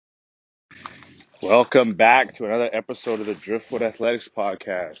Welcome back to another episode of the Driftwood Athletics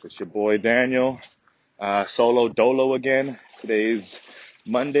Podcast. It's your boy Daniel, solo dolo again. Today's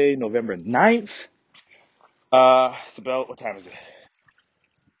Monday, November 9th. It's about, what time is it?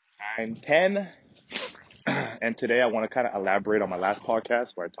 9:10. And today I want to kind of elaborate on my last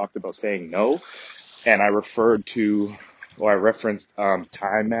podcast where I talked about saying no. And I referenced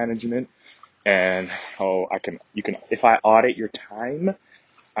time management and how if I audit your time,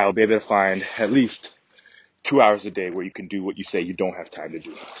 I'll be able to find at least 2 hours a day where you can do what you say you don't have time to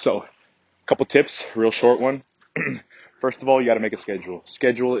do. So, couple tips, real short one. First of all, you got to make a schedule.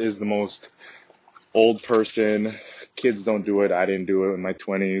 Schedule is the most old person. Kids don't do it. I didn't do it in my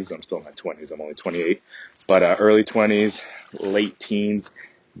 20s. I'm still in my 20s. I'm only 28. But early 20s, late teens,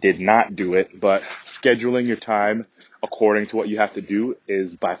 did not do it. But scheduling your time according to what you have to do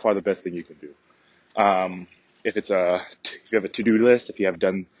is by far the best thing you can do. If you have a to-do list, if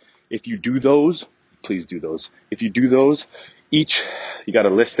you do those, please do those. If you do those, you got to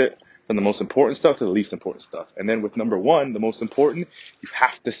list it from the most important stuff to the least important stuff. And then with number one, the most important, you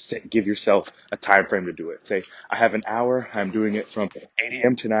have to give yourself a time frame to do it. Say, I have an hour. I'm doing it from 8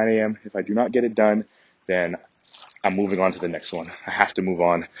 a.m. to 9 a.m. If I do not get it done, then I'm moving on to the next one. I have to move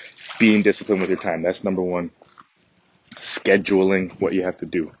on. Being disciplined with your time. That's number one. Scheduling what you have to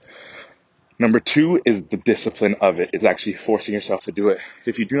do. Number two is the discipline of it. It's actually forcing yourself to do it.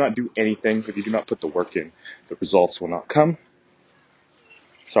 If you do not do anything, if you do not put the work in, the results will not come.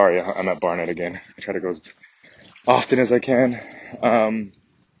 Sorry, I'm at Barnet again. I try to go as often as I can.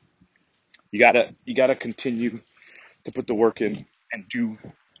 You gotta continue to put the work in and do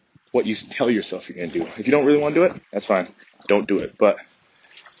what you tell yourself you're gonna do. If you don't really want to do it, that's fine. Don't do it. But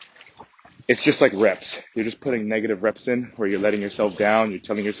it's just like reps. You're just putting negative reps in where you're letting yourself down. You're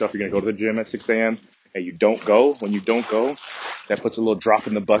telling yourself you're going to go to the gym at 6 a.m. and you don't go. When you don't go, that puts a little drop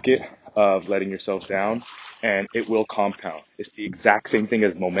in the bucket of letting yourself down, and it will compound. It's the exact same thing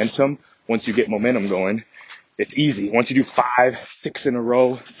as momentum. Once you get momentum going, it's easy. Once you do 5, 6 in a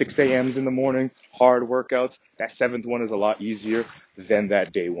row, 6 a.m.s in the morning, hard workouts, that seventh one is a lot easier than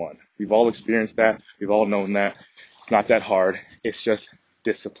that day one. We've all experienced that. We've all known that. It's not that hard. It's just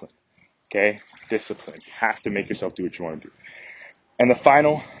discipline. Okay, discipline. You have to make yourself do what you want to do. And the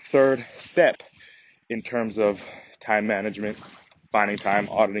final third step in terms of time management, finding time,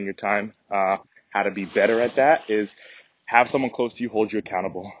 auditing your time, how to be better at that is have someone close to you hold you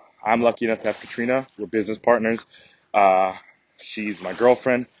accountable. I'm lucky enough to have Katrina. We're business partners. She's my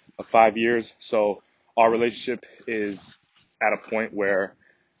girlfriend of 5 years. So our relationship is at a point where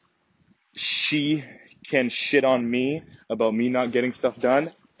she can shit on me about me not getting stuff done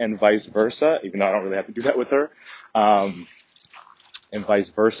and vice versa, even though I don't really have to do that with her, and vice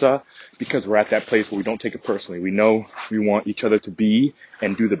versa, because we're at that place where we don't take it personally. We know we want each other to be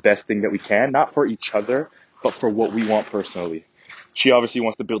and do the best thing that we can, not for each other, but for what we want personally. She obviously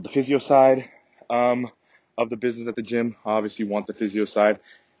wants to build the physio side of the business at the gym. I obviously want the physio side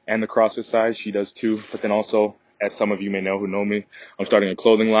and the CrossFit side. She does too. But then also, as some of you may know who know me, I'm starting a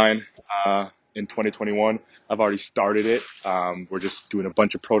clothing line in 2021. I've already started it. We're just doing a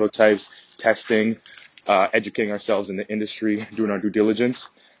bunch of prototypes, testing, educating ourselves in the industry, doing our due diligence.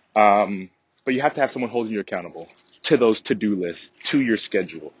 But you have to have someone holding you accountable to those to-do lists, to your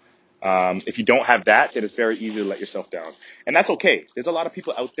schedule. If you don't have that, then it's very easy to let yourself down. And that's okay. There's a lot of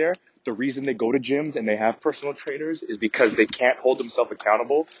people out there. The reason they go to gyms and they have personal trainers is because they can't hold themselves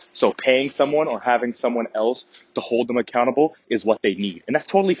accountable. So paying someone or having someone else to hold them accountable is what they need. And that's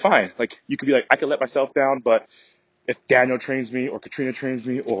totally fine. Like, you could be like, I can let myself down, but if Daniel trains me or Katrina trains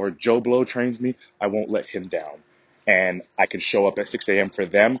me or Joe Blow trains me, I won't let him down. And I can show up at 6 a.m. for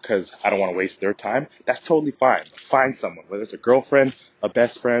them because I don't want to waste their time. That's totally fine. Find someone, whether it's a girlfriend, a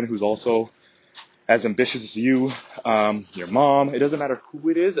best friend who's also as ambitious as you, your mom. It doesn't matter who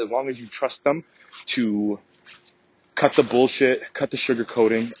it is, as long as you trust them to cut the bullshit, cut the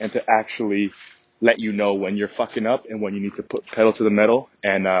sugarcoating, and to actually let you know when you're fucking up and when you need to put pedal to the metal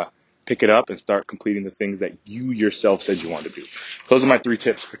and pick it up and start completing the things that you yourself said you want to do. Those are my 3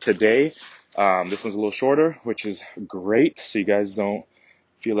 tips for today. This one's a little shorter, which is great, so you guys don't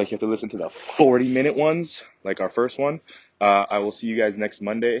feel like you have to listen to the 40-minute ones like our first one. I will see you guys next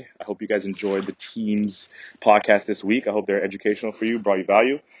Monday. I hope you guys enjoyed the team's podcast this week. I hope they're educational for you, brought you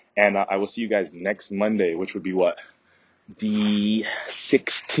value. And I will see you guys next Monday, which would be what? The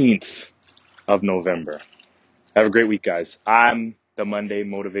 16th of November. Have a great week, guys. I'm the Monday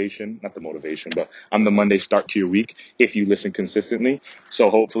motivation, not the motivation, but I'm the Monday start to your week if you listen consistently. So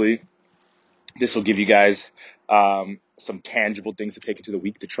hopefully this will give you guys some tangible things to take into the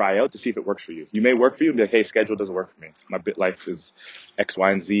week to try out to see if it works for you. You may work for you and be like, hey, schedule doesn't work for me. My bit life is X,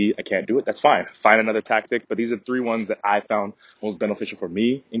 Y, and Z. I can't do it. That's fine. Find another tactic. But these are 3 ones that I found most beneficial for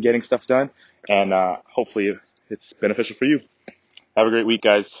me in getting stuff done. And hopefully it's beneficial for you. Have a great week,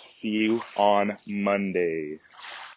 guys. See you on Monday.